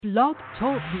Blog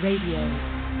Talk Radio.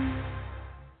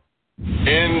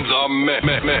 In the mix.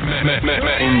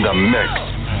 In the mix.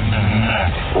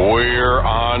 We're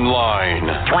online.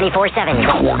 24/7.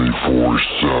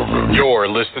 24/7. You're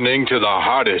listening to the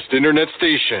hottest internet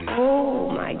station. Oh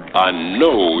my God. I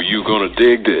know you're gonna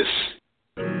dig this.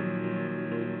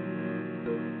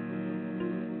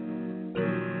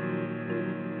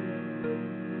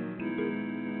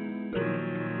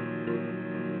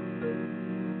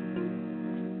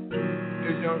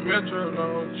 Metro,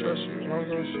 no, trust you, I'm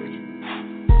gonna shoot you.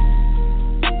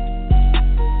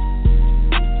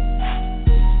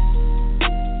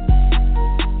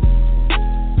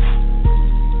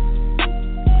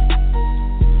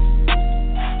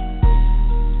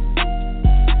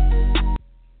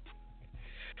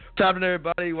 What's happening,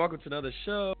 everybody? Welcome to another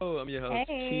show. I'm your host,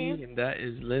 Hey. T, and that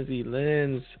is Lindsay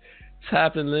Lenz. What's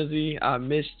happening, Lindsay? I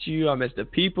missed you. I missed the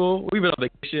people. We've been on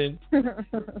vacation.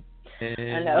 And,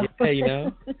 I know. Yeah, you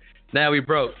know. Now we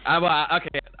broke. Okay, I'm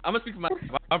gonna speak for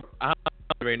myself. I'm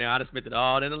right now. I just spent it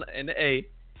all in the A. At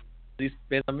least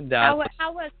spent some in Dallas.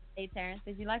 How was it, Terrence?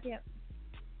 Did you like it?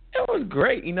 It was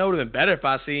great. You know, it would have been better if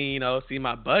I seen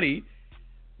my buddy.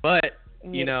 But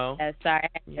you know. Sorry, I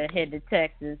had to head to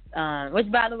Texas.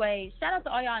 Which, by the way, shout out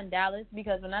to all y'all in Dallas,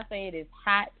 because when I say it is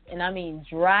hot, and I mean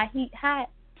dry heat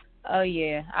hot, oh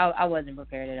yeah, I wasn't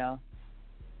prepared at all.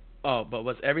 Oh, but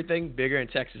was everything bigger in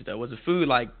Texas though? Was the food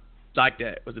like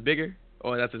that? Was it bigger,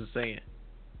 or that's what it's saying?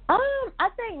 I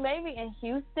think maybe in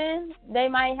Houston they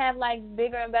might have like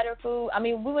bigger and better food. I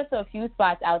mean, we went to a few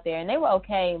spots out there and they were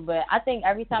okay, but I think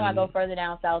every time I go further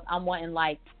down south, I'm wanting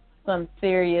like some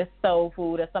serious soul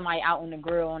food or somebody out on the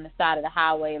grill on the side of the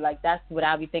highway. Like that's what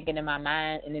I'll be thinking in my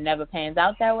mind, and it never pans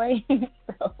out that way.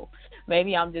 So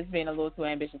maybe I'm just being a little too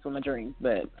ambitious for my dreams,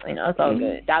 but you know, it's all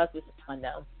good. Dallas was fun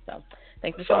though, so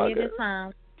thanks for showing me this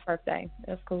time. Birthday,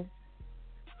 that's cool.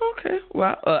 Okay,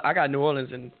 well, I got New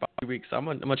Orleans in 5 weeks, so I'm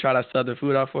gonna try that southern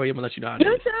food out for you. I'm gonna let you know how it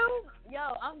You is. too? Yo,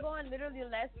 I'm going literally the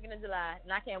last weekend of July,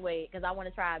 and I can't wait because I want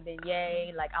to try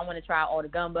beignet. Like I want to try all the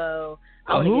gumbo.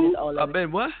 I want to get all of it.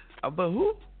 been what? But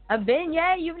who? A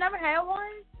beignet? You've never had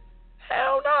one?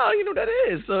 Hell no, you know what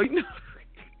that is. So you know.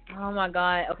 Oh my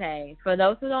God. Okay, for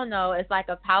those who don't know, it's like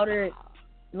a powdered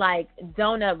like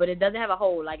donut, but it doesn't have a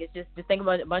hole. Like it's just think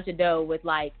about a bunch of dough with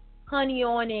like honey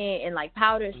on it and like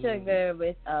powdered sugar.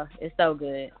 But it's so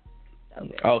good. So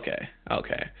good.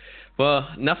 Okay. Well,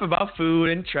 enough about food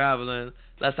and traveling.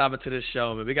 Let's hop into this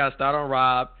show, man. We gotta start on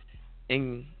Rob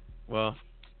and Blac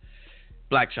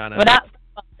Chyna. But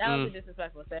that was a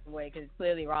disrespectful segue because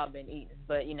clearly Rob been eating.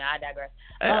 But you know, I digress.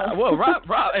 Well,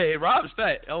 Rob's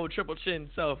fat. Old triple chin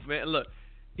self, man. Look,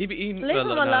 he be eating. Leave him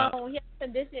alone. He has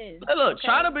conditions. Look, okay.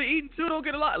 Chyna been eating too. Don't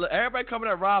get a lot. Look, everybody coming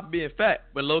at Rob being fat,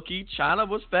 but low key, Chyna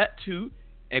was fat too.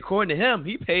 And according to him,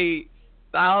 he paid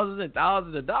thousands and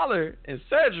thousands of dollars in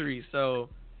surgery. So,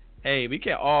 hey, we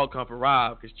can't all come for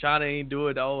Rob because Chyna ain't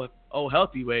doing the old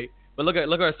healthy way. But look at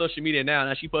her social media now.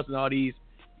 Now she posting all these,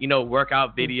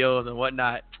 workout videos and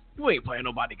whatnot. You ain't playing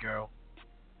nobody, girl.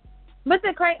 But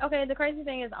the crazy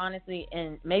thing is, honestly,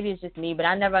 and maybe it's just me, but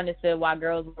I never understood why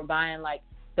girls were buying like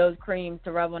those creams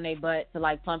to rub on their butt to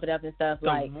like plump it up and stuff.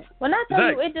 Like when I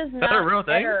tell you, it does not matter how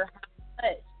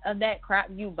much of that crap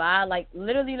you buy. Like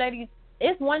literally, ladies,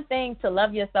 it's one thing to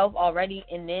love yourself already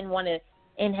and then want to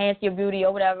enhance your beauty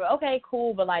or whatever. Okay,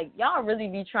 cool, but like y'all really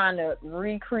be trying to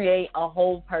recreate a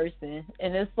whole person,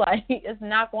 and it's like it's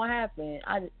not gonna happen.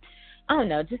 I don't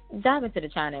know. Just dive into the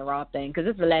Chyna and Rob thing because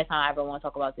this is the last time I ever want to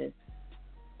talk about this.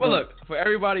 Well, look, for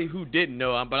everybody who didn't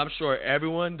know, but I'm sure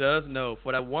everyone does know,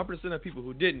 for that 1% of people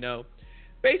who didn't know,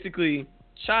 basically,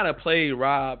 Chyna played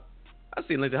Rob, I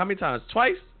see, Lindsay, how many times?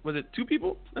 Twice? Was it 2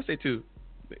 people? Let's say 2.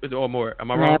 Was it or more?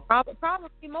 Am I wrong?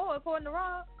 Probably more, according to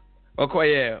Rob.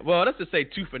 Okay, yeah. Well, let's just say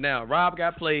 2 for now. Rob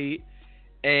got played,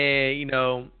 and,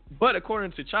 but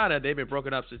according to Chyna, they've been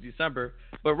broken up since December,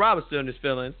 but Rob is still in his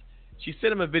feelings. She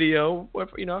sent him a video with,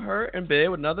 her in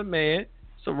bed with another man,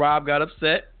 so Rob got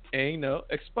upset. And,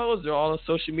 exposed her all on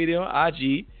social media on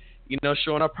IG,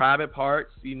 showing her private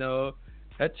parts, her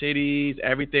titties,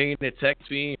 everything, the text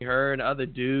between her and other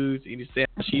dudes. And saying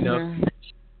she,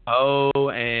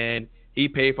 and he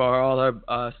paid for all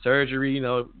her surgery,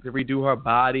 to redo her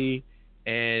body,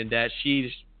 and that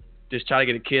she just trying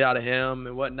to get a kid out of him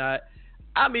and whatnot.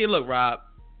 I mean, look, Rob,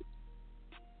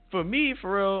 for me,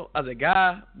 for real, as a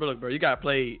guy, bro, you got to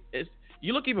play.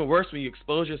 You look even worse when you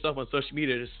expose yourself on social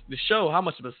media to show how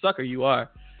much of a sucker you are.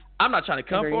 I'm not trying to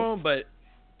come for him, but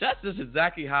that's just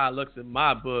exactly how it looks in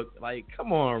my book. Like,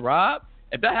 come on, Rob.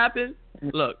 If that happens,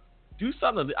 look, do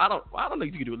something. I don't know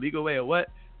if you can do it legal way or what,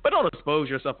 but don't expose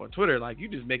yourself on Twitter. Like, you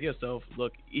just make yourself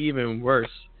look even worse.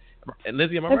 And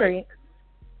Lizzie, am I right?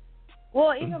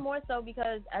 Well, even more so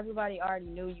because everybody already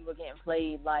knew you were getting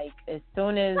played. Like, as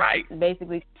soon as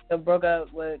basically broke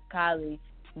up with Kylie,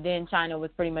 then China was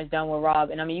pretty much done with Rob.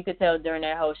 And, I mean, you could tell during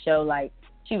that whole show, like,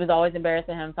 she was always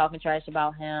embarrassing him, talking trash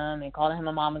about him and calling him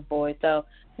a mama's boy. So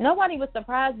nobody was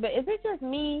surprised. But is it just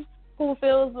me who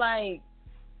feels like,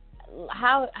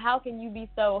 how can you be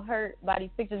so hurt by these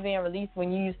pictures being released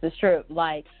when you used to strip?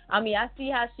 Like, I mean, I see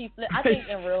how she flipped. I think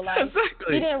in real life,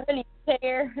 she didn't really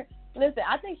care. Listen,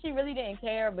 I think she really didn't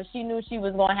care, but she knew she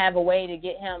was going to have a way to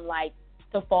get him, like,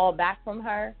 to fall back from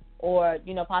her or,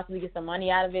 you know, possibly get some money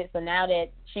out of it. So now that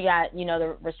she got, you know,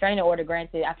 the restraining order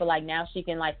granted, I feel like now she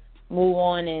can, like, move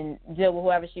on and deal with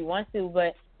whoever she wants to.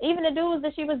 But even the dudes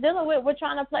that she was dealing with were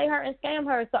trying to play her and scam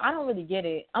her, so I don't really get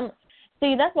it.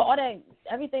 See, that's what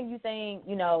everything you saying,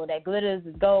 you know, that glitters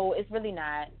is gold, it's really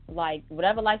not. Like,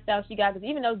 whatever lifestyle she got, because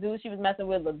even those dudes she was messing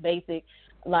with look basic.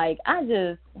 Like, I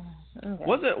just... Okay.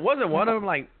 Wasn't one of them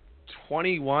like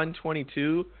 21,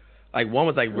 22? Like one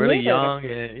was like really young,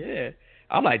 and yeah.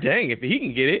 I'm like, dang, if he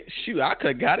can get it, shoot, I could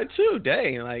have got it too.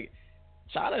 Dang, like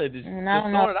China just throwing it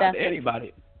out to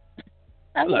anybody.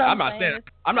 Look, I'm not saying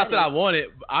I want it.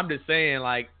 I'm just saying,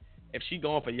 like, if she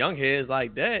going for young heads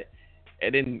like that,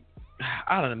 and then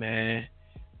I don't know, man.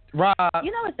 Rob,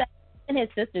 you know what? And his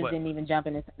sisters didn't even jump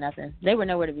in and say nothing. They were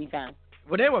nowhere to be found.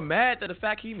 Well, they were mad at the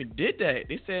fact he even did that.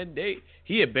 They said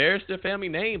he embarrassed their family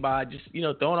name by just, you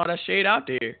know, throwing all that shade out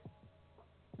there.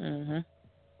 Mhm.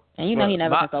 And you know he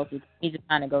never consulted. He just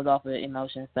kind of goes off of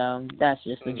emotion, so that's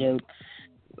just a joke.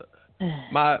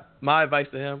 My advice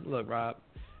to him: look, Rob,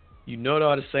 you know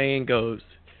how the saying goes.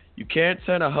 You can't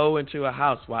turn a hoe into a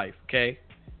housewife. Okay?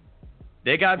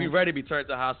 They gotta be ready to be turned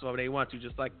to a housewife when they want to.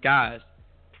 Just like guys,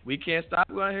 we can't stop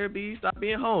going here, stop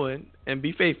being hoeing and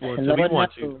be faithful until we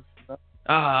want to.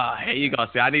 Here you go.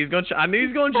 See, I knew he's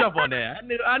gonna jump on that.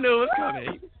 I knew it was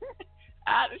coming.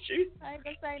 I ain't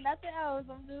gonna say nothing else.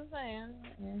 I'm just saying.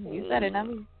 You said it, not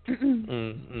me.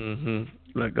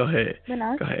 Look, go ahead. Go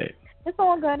ahead. It's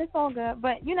all good.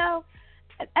 But you know,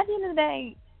 at the end of the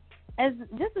day, as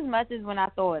much as when I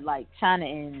thought like China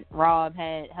and Rob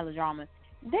had hella drama,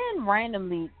 then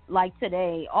randomly, like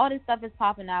today, all this stuff is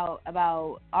popping out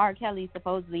about R. Kelly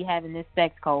supposedly having this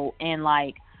sex cult and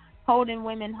like holding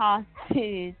women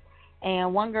hostage,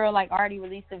 and one girl like already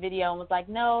released a video and was like,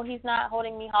 no, he's not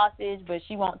holding me hostage, but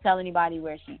she won't tell anybody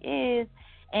where she is.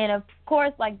 And of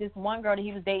course, like this one girl that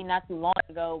he was dating not too long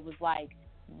ago was like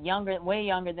way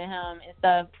younger than him and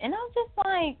stuff. And I'm just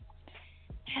like,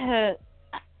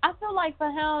 I feel like for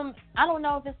him, I don't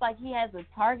know if it's like he has a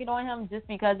target on him just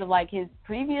because of like his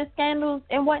previous scandals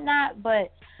and whatnot,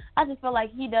 but I just feel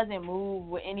like he doesn't move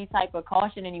with any type of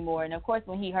caution anymore. And of course,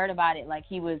 when he heard about it, like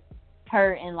he was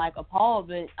hurt and like appalled.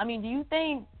 But I mean, do you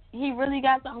think he really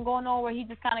got something going on where he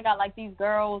just kind of got like these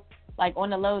girls like on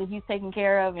the low that he's taking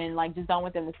care of and like just don't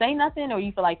want them to say nothing, or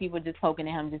you feel like people are just poking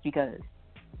at him just because?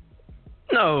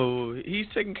 No, he's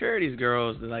taking care of these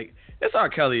girls. Like, it's R.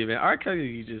 Kelly, man. R.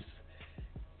 Kelly,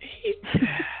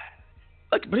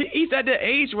 look, but he's at that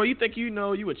age where you think you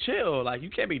would chill. Like, you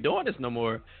can't be doing this no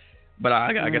more. But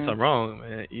I guess I'm wrong,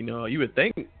 man. You know, you would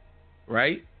think,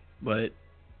 right? But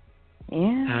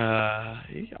yeah,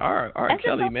 R.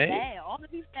 Kelly, man. Bad. All the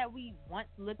people that we once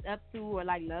looked up to or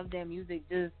like loved their music,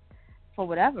 just for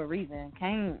whatever reason,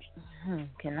 cannot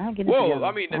get it together. Whoa,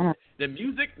 I mean, the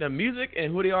music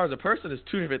and who they are as a person is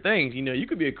two different things. You know, you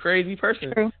could be a crazy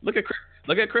person. True. Look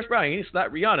at Chris Brown. He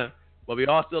slapped Rihanna, but we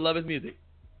all still love his music.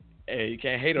 Hey, you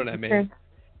can't hate on that man. True.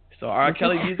 So R.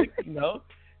 Kelly music, you know.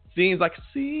 Seems like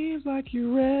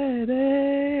you're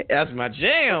ready. That's my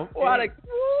jam. I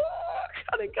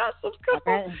got some stuff.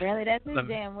 Apparently that's his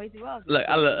jam. Way too well. Look,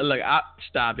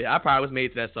 stop it. I probably was made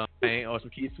to that song, man, or some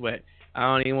Keith Sweat. I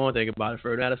don't even want to think about it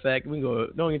further. Matter of fact,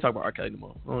 don't even talk about R. Kelly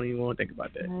anymore. I don't even want to think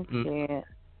about that.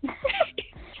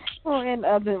 Well, in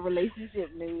other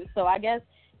relationship news, so I guess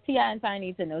T.I. and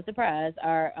Tiny, to no surprise,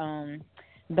 are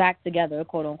back together,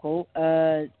 quote unquote.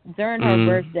 During her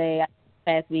birthday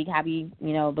past week, happy,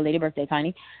 belated birthday,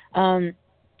 Tiny.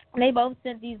 They both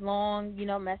sent these long,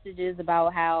 messages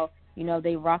about how,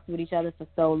 they rocked with each other for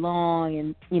so long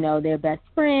and, they're best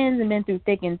friends and been through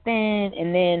thick and thin.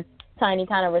 And then Tiny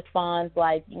kind of responds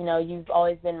like, you've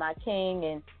always been my king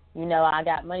and, I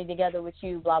got money together with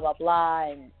you, blah, blah,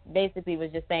 blah. And basically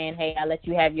was just saying, hey, I let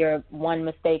you have your one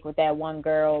mistake with that one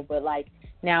girl, but, like,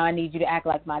 now I need you to act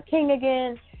like my king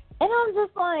again. And I'm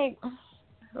just like,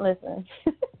 listen.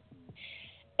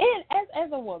 And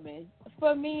as a woman,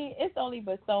 for me, it's only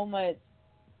but so much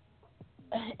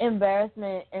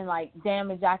embarrassment and, like,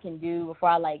 damage I can do before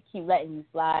I, like, keep letting you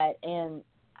slide. And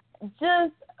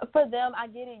just for them, I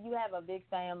get it. You have a big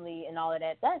family and all of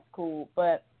that. That's cool.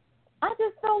 But I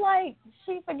just feel like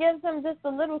she forgives him just a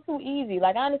little too easy.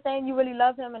 Like, I understand you really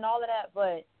love him and all of that,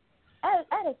 but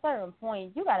at a certain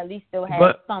point, you got to at least still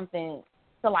have something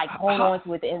to, like, hold on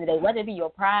to at the end of the day, whether it be your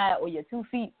pride or your 2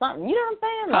 feet, something. You know what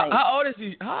I'm saying? Like,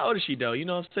 how old is she, though? You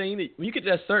know what I'm saying? When you get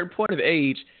to that certain point of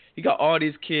age, you got all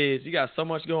these kids, you got so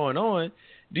much going on.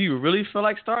 Do you really feel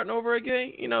like starting over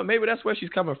again? You know, maybe that's where she's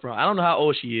coming from. I don't know how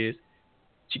old she is.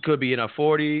 She could be in her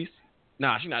 40s.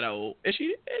 Nah, she's not that old. Is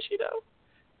she though?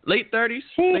 Late 30s?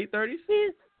 Late 30s?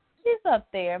 She's up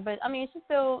there, but, I mean, she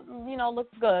still, you know, looks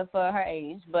good for her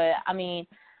age. But, I mean,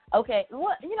 okay,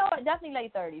 well, you know what, definitely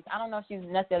late 30s. I don't know if she's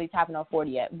necessarily tapping on 40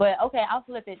 yet. But, okay, I'll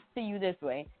flip it to you this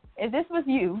way. If this was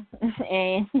you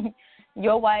and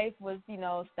your wife was, you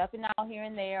know, stepping out here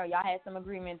and there, or y'all had some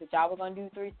agreement that y'all were going to do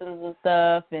threesomes and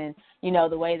stuff, and, you know,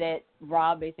 the way that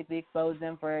Rob basically exposed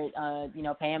them for, you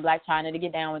know, paying Blac Chyna to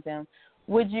get down with them,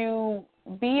 would you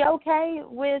be okay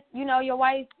with, you know, your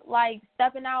wife, like,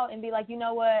 stepping out and be like, you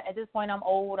know what, at this point I'm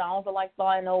old, I don't feel like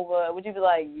starting over? Would you be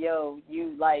like, yo,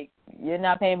 you're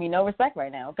not paying me no respect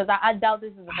right now? Because I doubt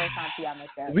this is the first time T.I. messed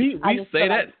up. We say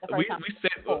that. We say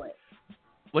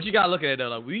what you got to look at it, though.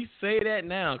 Like, we say that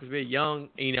now because we're young.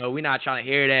 You know, we're not trying to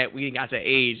hear that. We ain't got to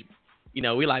age. You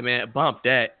know, we like, man, bump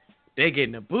that. They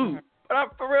getting the boot. Mm-hmm.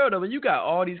 But for real, though, when you got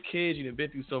all these kids, you've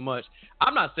been through so much.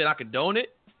 I'm not saying I condone it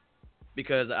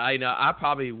because, I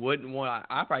probably wouldn't want –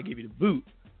 I'd probably give you the boot.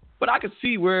 But I could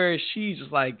see where she's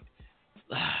just like,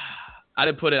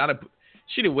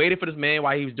 she done waited for this man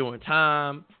while he was doing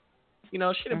time. You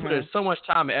know, she done put in so much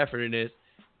time and effort in this.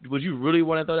 Would you really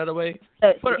want to throw that away?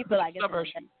 So you feel like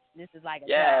this is like a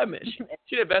job. Man.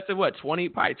 She invested,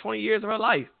 20 years of her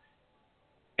life.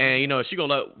 And, you know, she going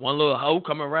to let one little hoe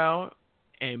come around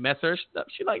and mess her stuff.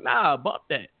 She like, nah, bump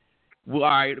that. Well, all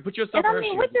right, put yourself in her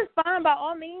shoes. Which is fine by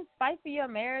all means. Fight for your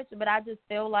marriage. But I just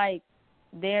feel like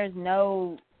there's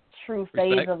no true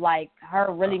phase of, like,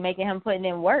 her really making him putting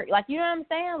in work. Like, you know what I'm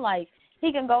saying? Like,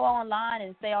 he can go online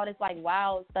and say all this, like,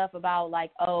 wild stuff about, like,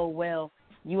 oh, well,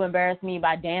 you embarrassed me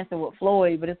by dancing with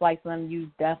Floyd, but it's like you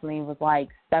definitely was, like,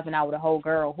 stepping out with a whole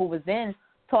girl who was then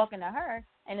talking to her.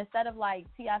 And instead of, like,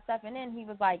 T.I. stepping in, he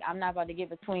was like, I'm not about to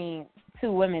get between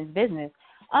two women's business.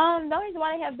 The only reason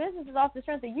why they have business is off the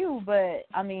strength of you, but,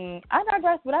 I mean, I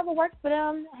digress. Whatever works for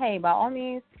them, hey, by all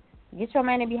means, get your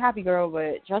man and be happy, girl,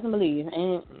 but trust and believe.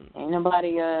 Ain't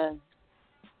nobody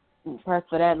pressed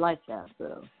for that lifestyle,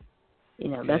 so, you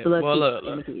know, that's a little look.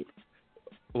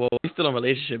 Well, we still on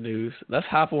relationship news. Let's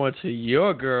hop on to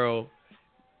your girl,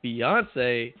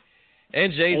 Beyonce,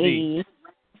 and Jay-Z.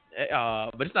 Hey.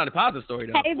 But it's not a positive story,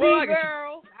 though. Hey,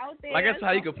 girl. I guess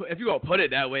how you could put, if you gonna put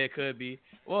it that way, it could be.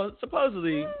 Well,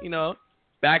 supposedly, you know,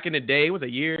 back in the day, it was a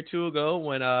year or two ago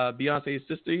when Beyonce's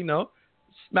sister, you know,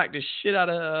 smacked the shit out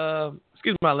of,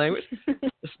 excuse my language,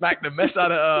 smacked the mess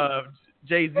out of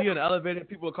Jay-Z on the elevator.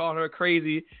 People were calling her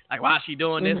crazy, like, why is she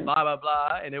doing this, blah, blah,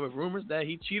 blah. And there were rumors that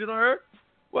he cheated on her.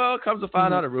 Well, it comes to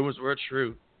find out the rumors were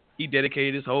true. He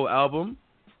dedicated his whole album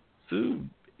to,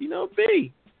 you know,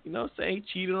 B. You know, saying he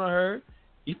cheated on her.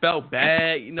 He felt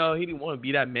bad. You know, he didn't want to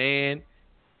be that man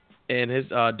in his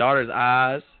daughter's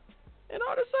eyes and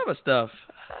all this other stuff.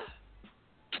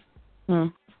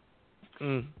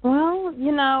 Well,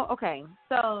 you know, okay.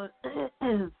 So.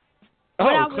 Clear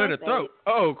the throat.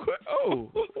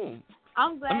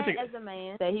 I'm glad as a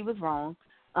man that he was wrong.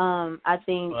 I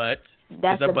think. But.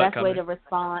 That's the best way to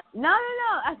respond. No.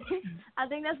 I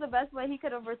think that's the best way he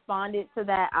could have responded to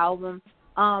that album.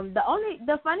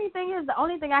 The funny thing is, the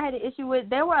only thing I had an issue with,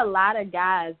 there were a lot of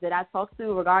guys that I talked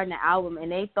to regarding the album, and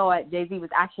they thought Jay-Z was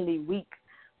actually weak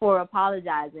for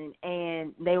apologizing,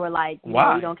 and they were like,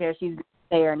 why? We don't care if she's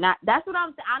there or not. That's what I'm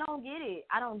saying. I don't get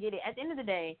it. At the end of the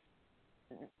day,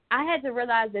 I had to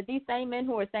realize that these same men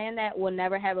who are saying that will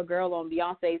never have a girl on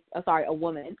a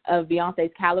woman of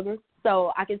Beyonce's caliber.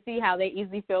 So I can see how they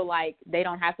easily feel like they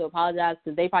don't have to apologize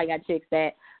because they probably got chicks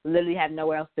that literally have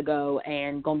nowhere else to go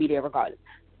and going to be there regardless.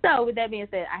 So with that being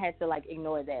said, I had to, like,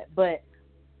 ignore that. But,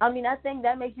 I mean, I think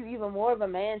that makes you even more of a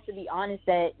man to be honest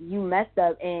that you messed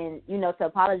up and, you know, to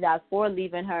apologize for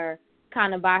leaving her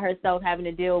kind of by herself, having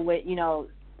to deal with, you know,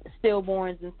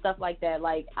 stillborns and stuff like that.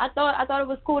 Like, I thought it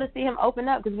was cool to see him open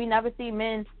up because we never see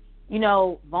men, you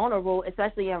know, vulnerable,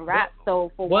 especially in rap.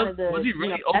 So for was he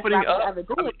really opening up?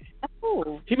 That's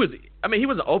cool. He wasn't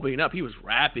opening up. He was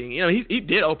rapping. You know, he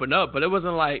did open up, but it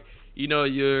wasn't like, you know,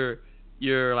 your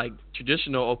like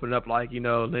traditional open up, like, you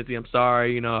know, Lindsay, I'm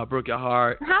sorry, you know, I broke your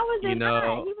heart. How was it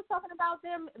not? He was talking about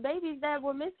them babies that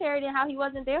were miscarried and how he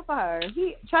wasn't there for her.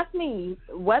 Trust me,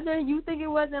 whether you think it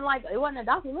wasn't a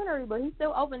documentary, but he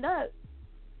still opened up.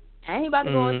 And he about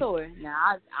to go on tour. Now,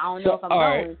 I don't know if I'm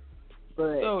going,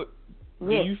 but... So,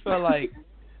 do you feel like...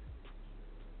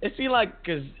 It seems like,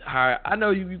 because I know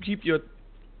you keep your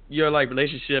like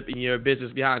relationship and your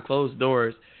business behind closed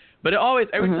doors, but it always,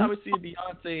 every time we see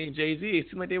Beyonce and Jay-Z, it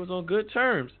seemed like they was on good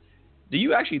terms. Do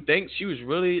you actually think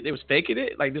they was faking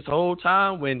it, like this whole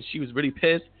time when she was really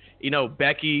pissed? You know,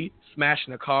 Becky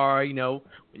smashing the car, you know,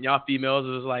 when y'all females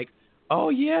was like, oh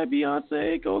yeah,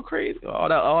 Beyonce, go crazy, all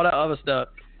that other stuff.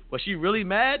 Was she really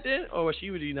mad then, or was she,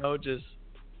 you know, just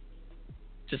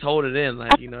hold it in,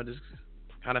 like, you know, just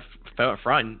kind of felt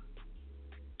fronting?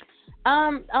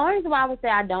 The only reason why I would say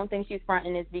I don't think she's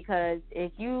fronting is because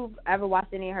if you've ever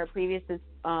watched any of her previous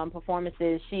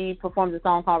performances, she performs a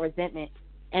song called Resentment.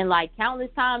 And, like, countless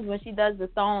times when she does the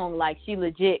song, like, she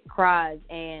legit cries.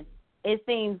 And it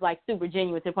seems, like, super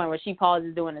genuine to the point where she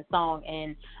pauses doing the song.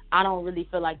 And I don't really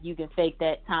feel like you can fake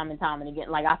that time and time and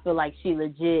again. Like, I feel like she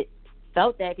legit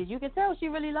felt that because you can tell she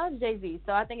really loves Jay-Z.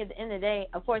 So I think at the end of the day,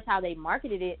 of course, how they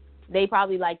marketed it, they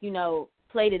probably, like, you know,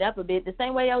 played it up a bit. The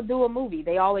same way they'll do a movie.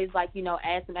 They always, like, you know,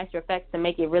 add some extra effects to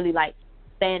make it really, like,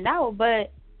 stand out.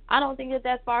 But I don't think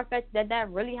that's far-fetched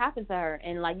that really happened to her.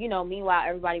 And, like, you know, meanwhile,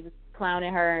 everybody was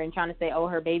clowning her and trying to say, oh,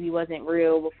 her baby wasn't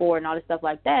real before and all this stuff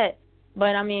like that.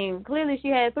 But, I mean, clearly she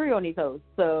had 3 on these hoes.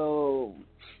 So,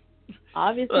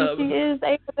 obviously she is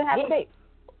able to have a baby.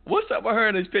 What's up with her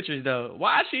in these pictures, though?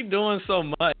 Why is she doing so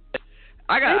much?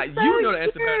 You know the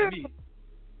answer better than me.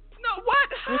 No, what?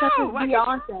 How?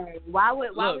 Beyonce. Why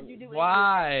would you do it?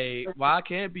 Why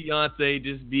can't Beyonce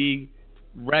just be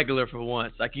regular for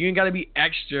once? Like, you ain't got to be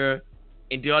extra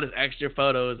and do all this extra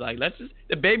photos. Like,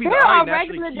 the baby's already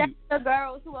naturally cute. There are regular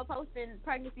girls who are posting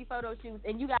pregnancy photo shoots,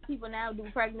 and you got people now do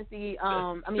pregnancy,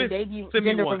 debut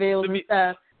gender reveals and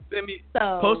stuff.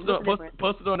 Post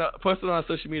it on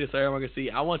social media so everyone can see.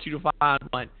 I want you to find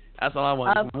one. That's all I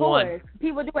want. Of course.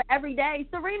 People do it every day.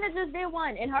 Serena just did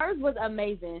one, and hers was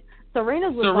amazing.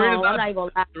 Serena's was bomb. I'm not even going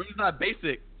to lie. Serena's not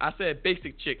basic. I said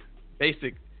basic chick.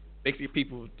 Basic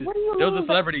people. What do you Those mean? are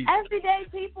celebrities. Everyday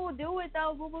people do it,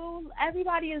 though, boo-boo.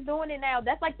 Everybody is doing it now.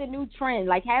 That's like the new trend.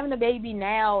 Like, having a baby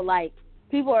now, like,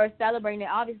 people are celebrating it.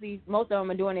 Obviously, most of them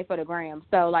are doing it for the gram.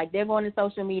 So, like, they're going to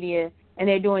social media, and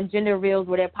they're doing gender reveals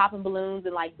where they're popping balloons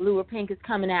and, like, blue or pink is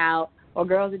coming out. Or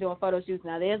girls are doing photo shoots.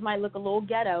 Now, theirs might look a little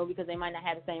ghetto because they might not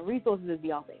have the same resources as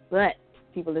Beyonce. But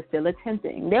people are still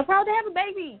attempting. They're proud to have a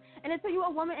baby. And until you're a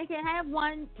woman and can have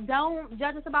one, don't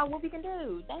judge us about what we can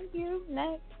do. Thank you.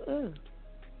 Next. Ugh.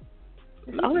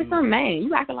 It's always some man.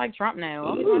 You acting like Trump now.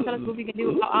 Always want to tell us what we can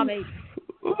do about our baby.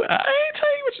 I ain't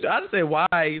tell you what you do. I just say why.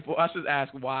 I should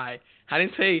ask why. I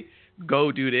didn't say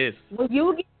go do this. Well,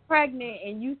 you get pregnant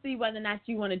and you see whether or not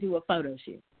you want to do a photo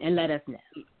shoot and let us know.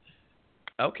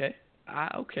 Okay.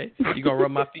 Okay. You gonna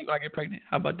rub my feet when I get pregnant?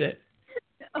 How about that?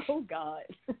 Oh God.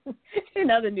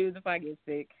 In other news, if I get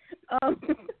sick.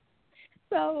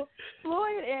 So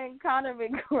Floyd and Conor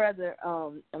McGregor.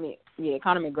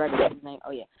 Conor McGregor is his name.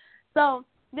 Oh yeah. So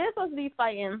they're supposed to be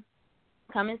fighting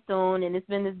coming soon, and it's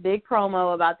been this big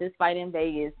promo about this fight in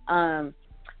Vegas.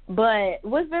 But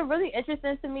what's been really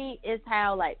interesting to me is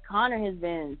how like Conor has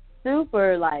been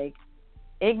super like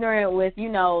ignorant with, you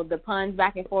know, the puns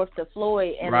back and forth to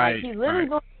Floyd. And, like, he's literally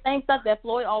doing the same stuff that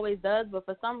Floyd always does, but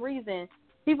for some reason,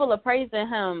 people are praising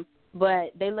him,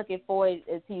 but they look at Floyd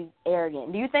as he's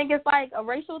arrogant. Do you think it's, like, a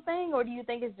racial thing, or do you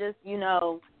think it's just, you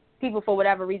know, people, for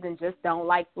whatever reason, just don't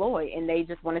like Floyd, and they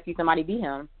just want to see somebody beat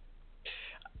him?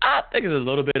 I think it's a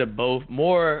little bit of both.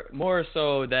 More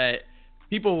so that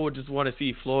people will just want to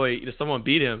see Floyd, someone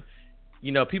beat him.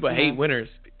 You know, people hate winners.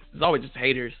 It's always just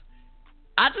haters.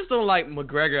 I just don't like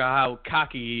McGregor, how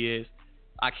cocky he is.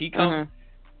 Like, he comes,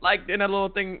 like, in that little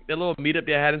meetup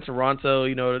they had in Toronto,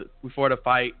 you know, before the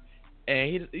fight, and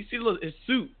you see his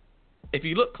suit. If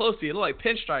you look closely, it looked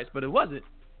like pinstripes, but it wasn't.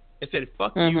 It said,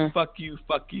 fuck you, fuck you,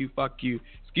 fuck you, fuck you.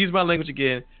 Excuse my language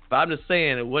again, but I'm just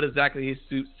saying what exactly his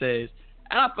suit says.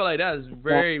 And I feel like that is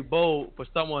very bold for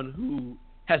someone who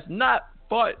has not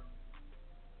fought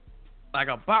like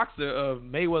a boxer of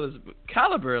Mayweather's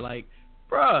caliber. Like,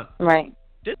 bruh. Right.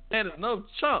 This man is no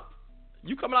chump.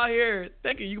 You coming out here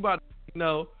thinking you about to, you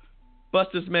know, bust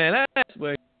this man ass,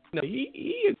 but you know,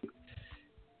 he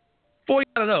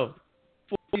 49-0.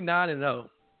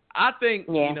 I think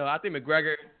I think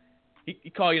McGregor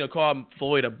he called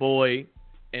Floyd a boy,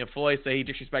 and Floyd said he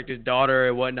disrespected his daughter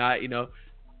and whatnot. You know,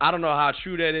 I don't know how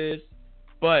true that is,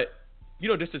 but you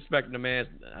don't disrespect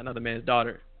another man's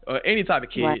daughter or any type of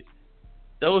kid. Right.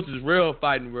 Those is real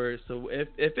fighting words. So if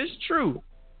it's true,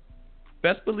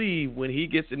 best believe when he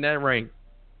gets in that ring,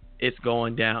 it's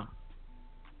going down.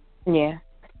 Yeah.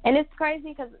 And it's crazy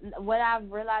because what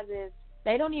I've realized is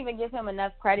they don't even give him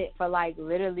enough credit for like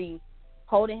literally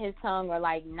holding his tongue or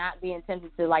like not being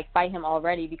tempted to like fight him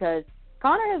already, because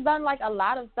Conor has done like a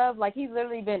lot of stuff. Like he's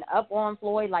literally been up on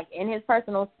Floyd like in his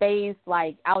personal space,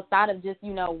 like outside of just,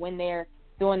 you know, when they're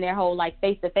doing their whole like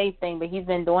face-to-face thing, but he's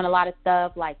been doing a lot of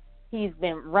stuff. Like he's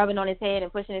been rubbing on his head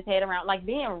and pushing his head around, like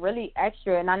being really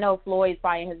extra. And I know Floyd's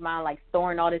probably in his mind like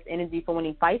storing all this energy for when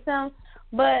he fights him,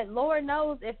 but Lord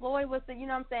knows if Floyd was to, you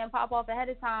know what I'm saying, pop off ahead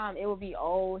of time, it would be,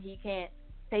 oh, he can't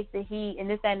take the heat and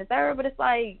this, that, and the third. But it's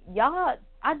like, y'all,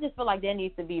 I just feel like there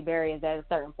needs to be barriers at a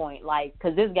certain point, like,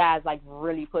 because this guy's like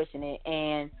really pushing it.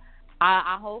 And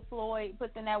I hope Floyd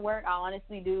puts in that work. I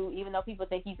honestly do. Even though people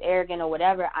think he's arrogant or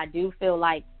whatever, I do feel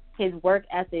like his work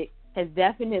ethic has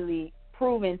definitely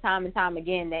proven time and time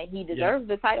again that he deserves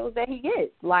the titles that he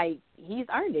gets. Like, he's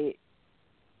earned it.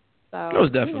 So,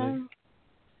 most definitely. You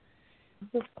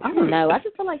know, I don't know. I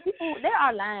just feel like people, there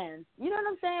are lines. You know what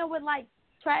I'm saying? With like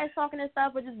trash talking and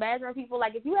stuff, or just badgering people.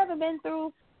 Like, if you haven't been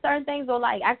through certain things or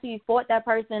like actually fought that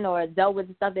person or dealt with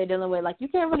the stuff they're dealing with, like, you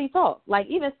can't really talk. Like,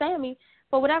 even Sammy,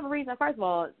 for whatever reason, first of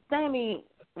all, Sammy,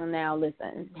 now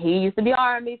listen, he used to be an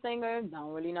R&B singer,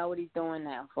 don't really know what he's doing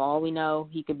now. For all we know,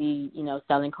 he could be, you know,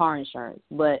 selling car insurance.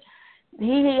 But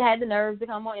he had the nerve to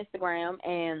come on Instagram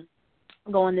and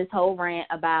go on this whole rant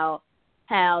about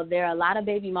how there are a lot of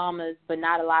baby mamas but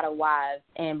not a lot of wives,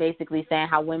 and basically saying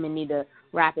how women need to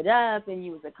wrap it up and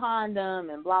use a condom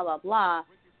and blah, blah, blah.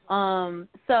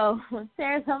 So,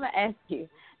 Terrence, I'm going to ask you,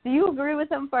 do you agree with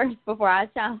him first before I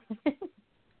chime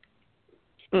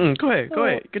in? Go ahead.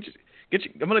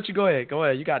 I'm gonna let you go ahead. Go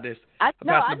ahead. You got this. I just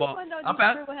want to know if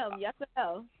you agree with him. Yes or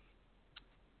no?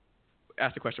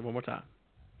 Ask the question one more time.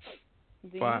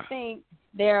 Do you think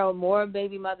there are more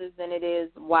baby mothers than it is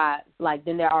wives, like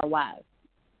than there are wives?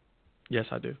 Yes,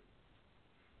 I do.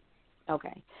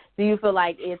 Okay. Do you feel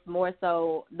like it's more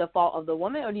so the fault of the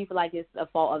woman, or do you feel like it's a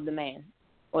fault of the man,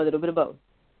 or a little bit of both?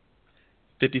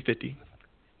 50-50.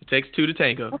 It takes two to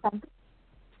tango.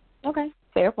 Okay.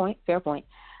 Fair point.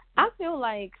 I feel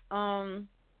like,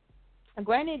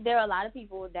 granted, there are a lot of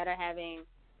people that are having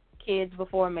kids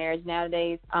before marriage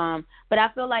nowadays, but I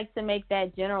feel like to make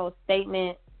that general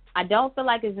statement, I don't feel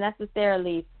like it's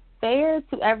necessarily fair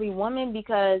to every woman,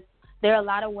 because there are a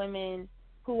lot of women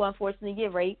who unfortunately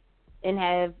get raped and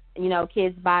have, you know,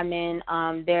 kids by men.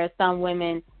 There are some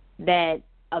women that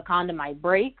a condom might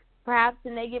break, perhaps,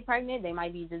 and they get pregnant. They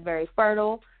might be just very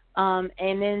fertile.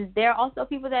 And then there are also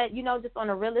people that, you know, just on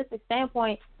a realistic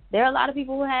standpoint, there are a lot of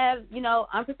people who have, you know,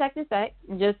 unprotected sex,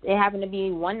 just it happened to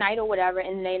be one night or whatever,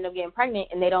 and they end up getting pregnant,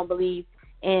 and they don't believe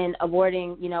in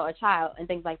aborting, you know, a child and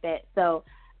things like that. So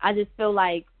I just feel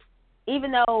like,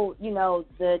 even though, you know,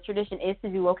 the tradition is to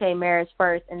do, okay, marriage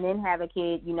first and then have a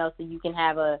kid, you know, so you can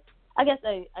have a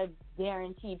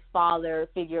guaranteed father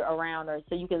figure around, or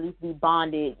so you can at least be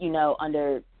bonded, you know,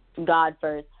 under God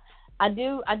first. I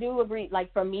do agree.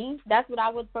 Like, for me, that's what I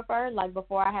would prefer, like,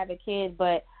 before I have a kid.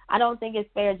 But I don't think it's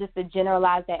fair just to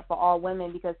generalize that for all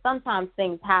women, because sometimes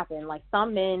things happen. Like,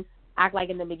 some men act like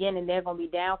in the beginning they're going to be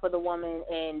down for the woman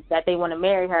and that they want to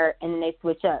marry her, and then they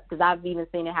switch up. Because I've even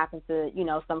seen it happen to, you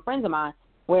know, some friends of mine,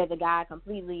 where the guy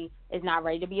completely is not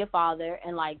ready to be a father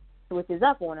and, like, switches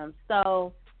up on him.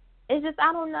 So it's just,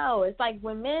 I don't know. It's like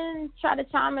when men try to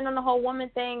chime in on the whole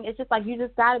woman thing, it's just like you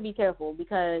just got to be careful,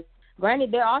 because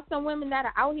granted, there are some women that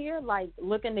are out here, like,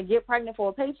 looking to get pregnant for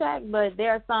a paycheck, but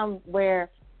there are some where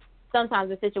sometimes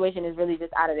the situation is really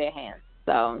just out of their hands.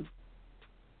 So,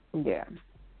 yeah.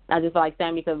 I just feel like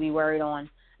Sammy could be worried on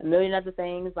a million other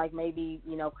things, like maybe,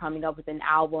 you know, coming up with an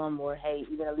album, or, hey,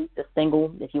 even at least a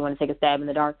single if you want to take a stab in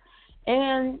the dark.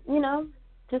 And, you know,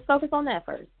 just focus on that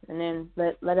first. And then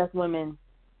let us women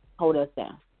hold us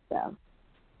down. So,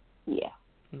 yeah.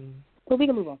 So we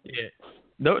can move on. Yeah.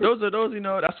 Those are those, you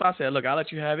know, that's why I said, look, I'll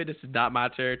let you have it. This is not my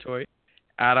territory.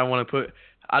 I don't want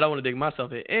to dig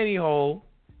myself in any hole.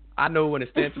 I know when to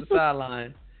stand to the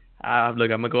sideline.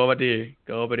 Look, I'm going to go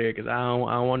over there, because I don't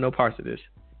want no parts of this.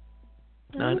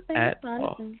 None at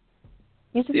all.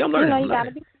 You see, I'm learning.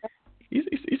 You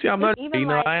see, I'm learning. Even, you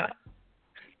know,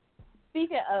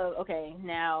 speaking of, okay,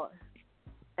 now,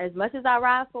 as much as I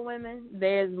ride for women,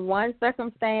 there's one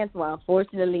circumstance where,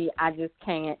 unfortunately, I just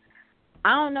can't.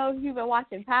 I don't know if you've been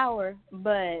watching Power,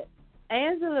 but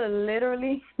Angela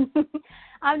literally,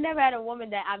 I've never had a woman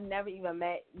that I've never even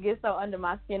met get so under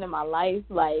my skin in my life.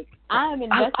 Like, I am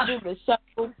invested in the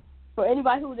show. For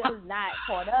anybody who is not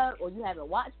caught up or you haven't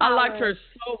watched Power, I liked her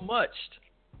so much.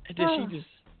 And then she just...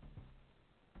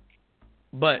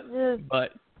 But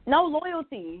no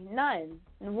loyalty, none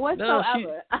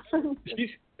whatsoever.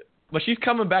 But she's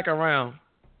coming back around.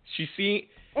 She's seen...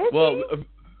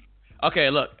 Okay,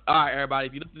 look. All right, everybody.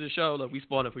 If you listen to the show, look, we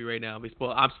spoiling it for you right now.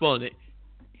 I'm spoiling it.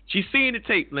 She's seen the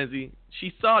tape, Lindsay.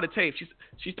 She saw the tape.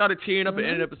 She started tearing up at the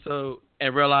end of the episode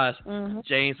and realized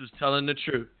James was telling the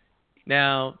truth.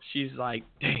 Now she's like,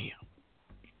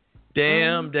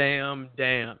 damn.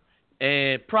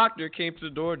 And Proctor came to the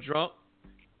door drunk,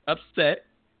 upset,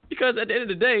 because at the end of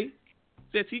the day,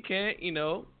 since he can't,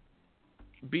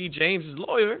 be James's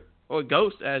lawyer, or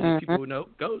Ghost, as people know,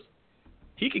 Ghost,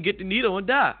 he could get the needle and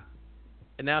die.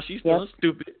 And now she's feeling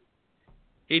stupid.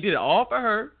 He did it all for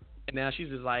her, and now she's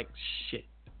just like, shit,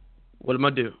 what am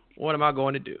I do? What am I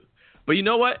going to do? But you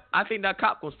know what? I think that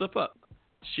cop going to slip up.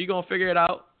 She going to figure it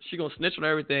out. She going to snitch on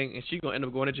everything, and she going to end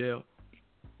up going to jail.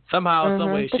 Somehow,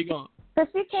 some way, she going to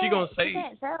say. She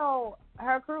can't tell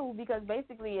her crew, because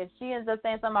basically if she ends up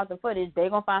saying something about the footage, they're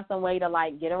going to find some way to,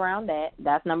 like, get around that.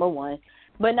 That's number one.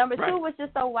 But number two, what's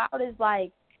just so wild is,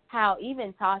 like, how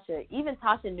even Tasha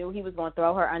knew he was going to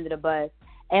throw her under the bus,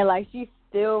 and, like, she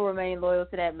still remained loyal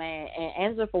to that man. And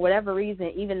Angela, for whatever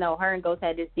reason, even though her and Ghost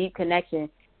had this deep connection,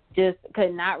 just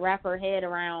could not wrap her head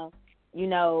around,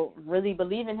 really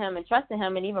believing him and trusting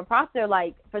him. And even Proctor,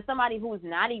 like, for somebody who's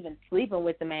not even sleeping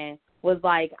with the man, was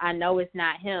like, I know it's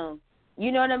not him.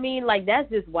 You know what I mean? Like, that's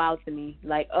just wild to me.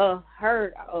 Like,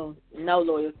 no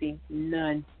loyalty,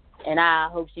 none. And I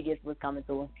hope she gets what's coming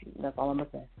to her. That's all I'm going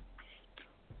to say.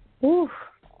 Whew.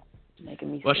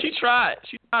 Making me sick. She tried.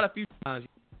 She tried a few times.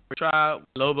 She tried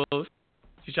Lobos.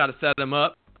 She tried to set him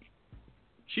up.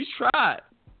 She's tried.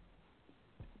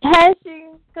 Has she?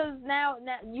 Because now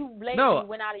you blatantly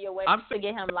went out of your way to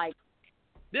get him, like...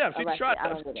 Yeah, she tried.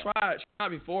 She tried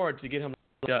before to get him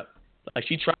up. Like,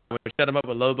 she tried to set him up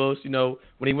with Lobos,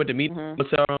 when he went to meet him,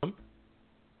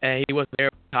 and he wasn't there.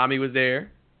 Tommy was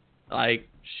there. Like,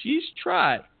 she's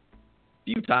tried a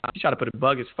few times. She tried to put a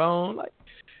bug his phone. Like,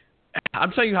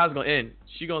 I'm telling you how it's going to end.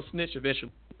 She's going to snitch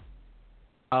eventually.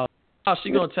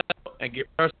 She's going to tell and get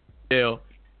her in jail.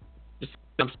 Just,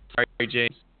 I'm sorry,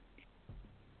 James.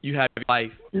 You have your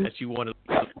life that you want to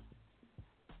live.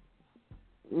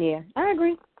 Yeah, I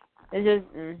agree. It's just,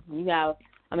 you got,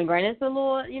 granted it's a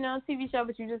little, TV show,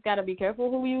 but you just got to be careful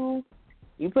who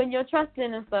you putting your trust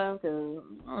in and stuff, because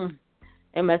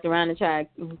they mess around and try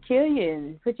to kill you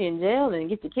and put you in jail and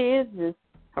get your kids just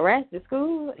harassed at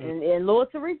school. And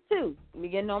Lord Tariq, too. Be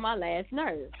getting on my last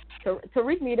nerve.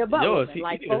 Tariq need a butt whooping.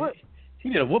 He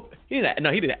did a whoop. He did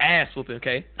an ass whooping,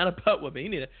 okay? Not a butt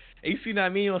whooping. You seen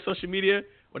that meme on social media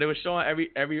where they were showing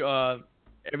every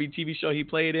TV show he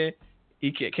played in?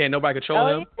 He can't nobody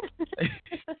control him. Yeah.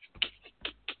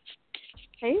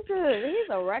 He's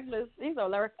a reckless.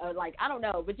 Like, I don't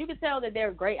know, but you can tell that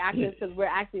they're great actors, because we're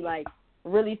actually, like,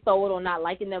 really sold on not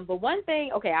liking them. But one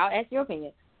thing, okay, I'll ask your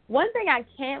opinion. One thing I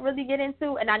can't really get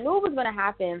into, and I knew it was going to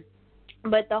happen,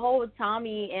 but the whole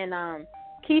Tommy and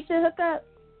Keisha hookup,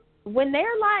 when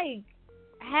they're, like,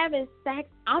 having sex,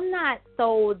 I'm not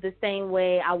sold the same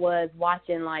way I was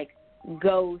watching, like,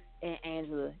 Ghost and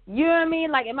Angela. You know what I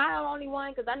mean? Like, am I the only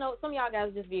one? Because I know some of y'all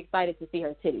guys just be excited to see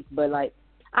her titties, but, like,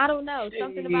 I don't know.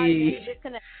 Something about it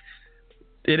disconnect.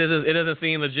 It doesn't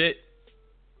seem legit.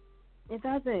 It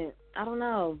doesn't. I don't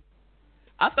know.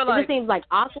 I feel like it seems like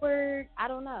awkward. I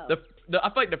don't know. I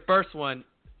feel like the first one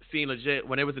seemed legit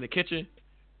when it was in the kitchen,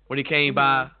 when he came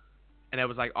by, and it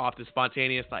was like off the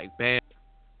spontaneous, like bam.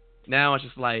 Now it's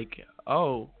just like,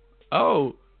 oh.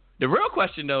 The real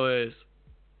question though is,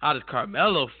 how does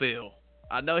Carmelo feel?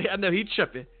 I know he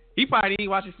tripping. He probably ain't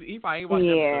watching. He probably ain't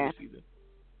watching this season.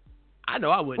 I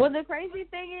know I wouldn't. Well, the crazy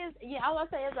thing is, I would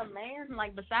say as a man,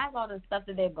 like, besides all the stuff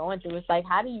that they're going through, it's like,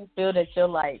 how do you feel that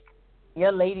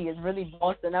your lady is really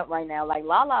bossing up right now? Like,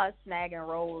 Lala is snagging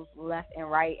roles left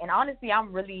and right. And honestly,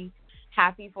 I'm really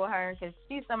happy for her, because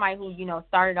she's somebody who,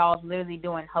 started off literally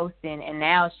doing hosting, and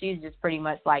now she's just pretty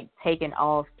much, like, taking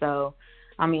off. So,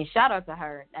 shout out to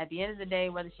her. At the end of the day,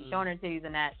 whether she's showing her titties or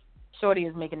not, Shorty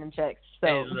is making them checks.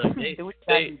 So,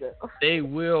 hey, look, they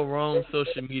will roam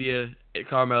social media at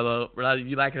Carmelo, whether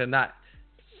you like it or not.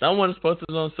 Someone's posted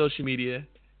it on social media,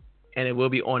 and it will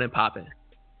be on and popping.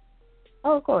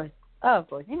 Oh, of course.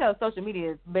 Social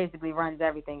media basically runs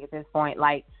everything at this point.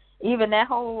 Like, even that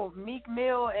whole Meek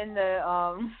Mill and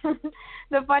the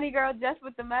the funny girl just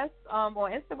with the mess on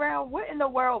Instagram. What in the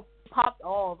world popped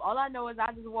off? All I know is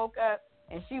I just woke up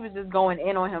and she was just going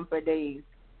in on him for days.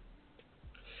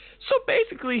 So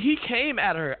basically, he came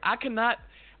at her. I cannot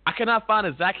find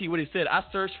exactly what he said. I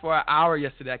searched for an hour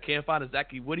yesterday. I can't find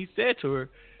exactly what he said to her,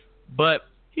 but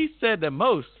he said the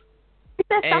most. He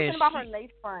said something about her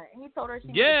lace front. He told her she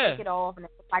needed to take it off, and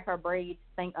it looked like her braids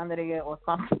sank under there or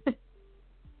something.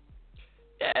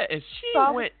 Yeah, and she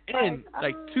went in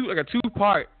like a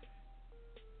two-part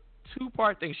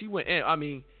 2-part thing. She went in. I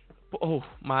mean, oh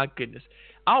my goodness.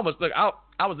 I almost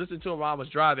I was listening to her while I was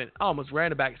driving. I almost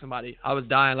ran back at somebody. I was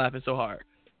dying laughing so hard.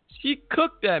 She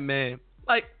cooked that, man.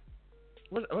 Like,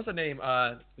 what's her name?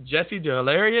 Jessie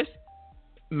Hilarious.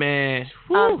 Man,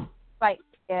 whew. Like,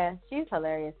 yeah, she's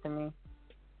hilarious to me.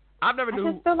 I never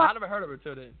heard of her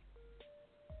till then.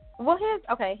 Well,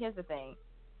 here's the thing.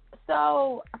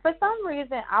 So, for some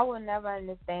reason, I will never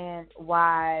understand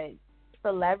why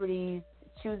celebrities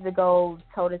choose to go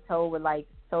toe-to-toe with, like,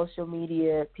 social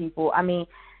media people. I mean,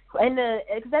 because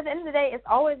at the end of the day, it's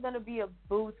always going to be a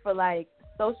boost for, like,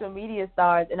 social media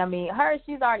stars. And, I mean,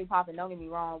 she's already popping, don't get me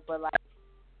wrong, but, like,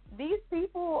 these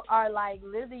people are, like,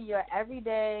 literally your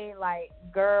everyday, like,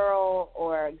 girl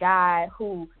or guy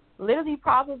who literally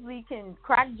probably can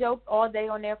crack jokes all day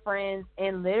on their friends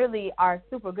and literally are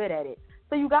super good at it.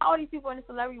 So you got all these people in the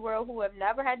celebrity world who have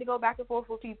never had to go back and forth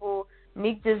with people.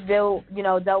 Meek just dealt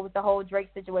with the whole Drake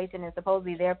situation, and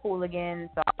supposedly they're cool again.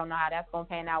 So I don't know how that's going to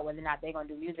pan out, whether or not they're going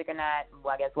to do music or not.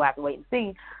 Well, I guess we'll have to wait and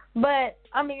see. But,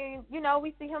 I mean,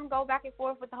 we see him go back and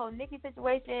forth with the whole Nicki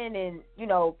situation, and,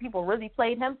 people really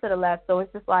played him to the left. So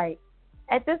it's just like,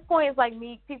 at this point, it's like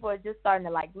Meek, people are just starting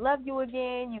to, like, love you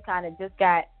again. You kind of just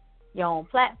got your own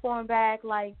platform back.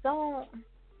 Like, don't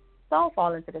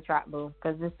fall into the trap, boo,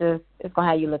 because it's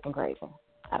gonna have you looking crazy.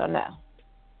 I don't know,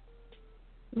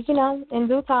 but in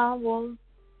due time we'll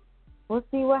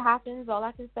see what happens. All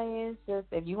I can say is just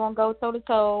if you want to go toe to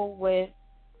toe with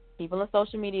people on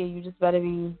social media, you just better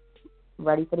be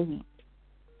ready for the heat.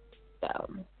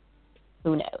 So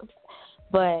who knows?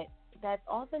 But that's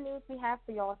all the news we have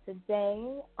for y'all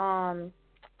today.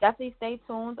 Definitely stay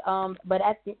tuned. But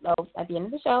at the end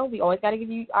of the show, we always got to give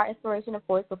you our inspiration, of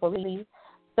course, before we leave.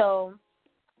 So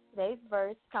today's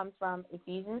verse comes from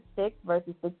Ephesians 6,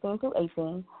 verses 16 through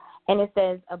 18, and it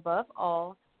says, above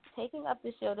all, taking up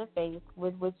the shield of faith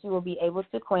with which you will be able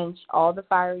to quench all the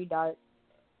fiery darts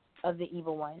of the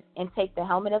evil one, and take the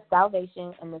helmet of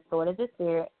salvation and the sword of the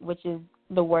Spirit, which is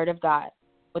the word of God,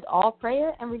 with all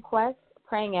prayer and request,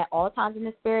 praying at all times in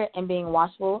the Spirit, and being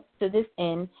watchful to this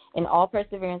end in all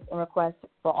perseverance and request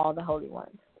for all the holy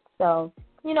ones. So,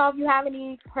 if you have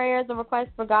any prayers or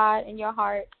requests for God in your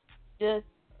heart, just,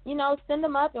 send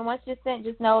them up. And once you're sent,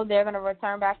 just know they're going to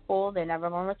return back full. They're never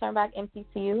going to return back empty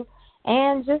to you.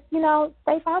 And just,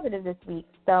 stay positive this week.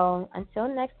 So until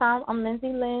next time, I'm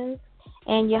Lindsay Lenz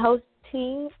and your host,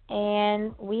 T,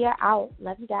 and we are out.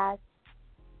 Love you guys.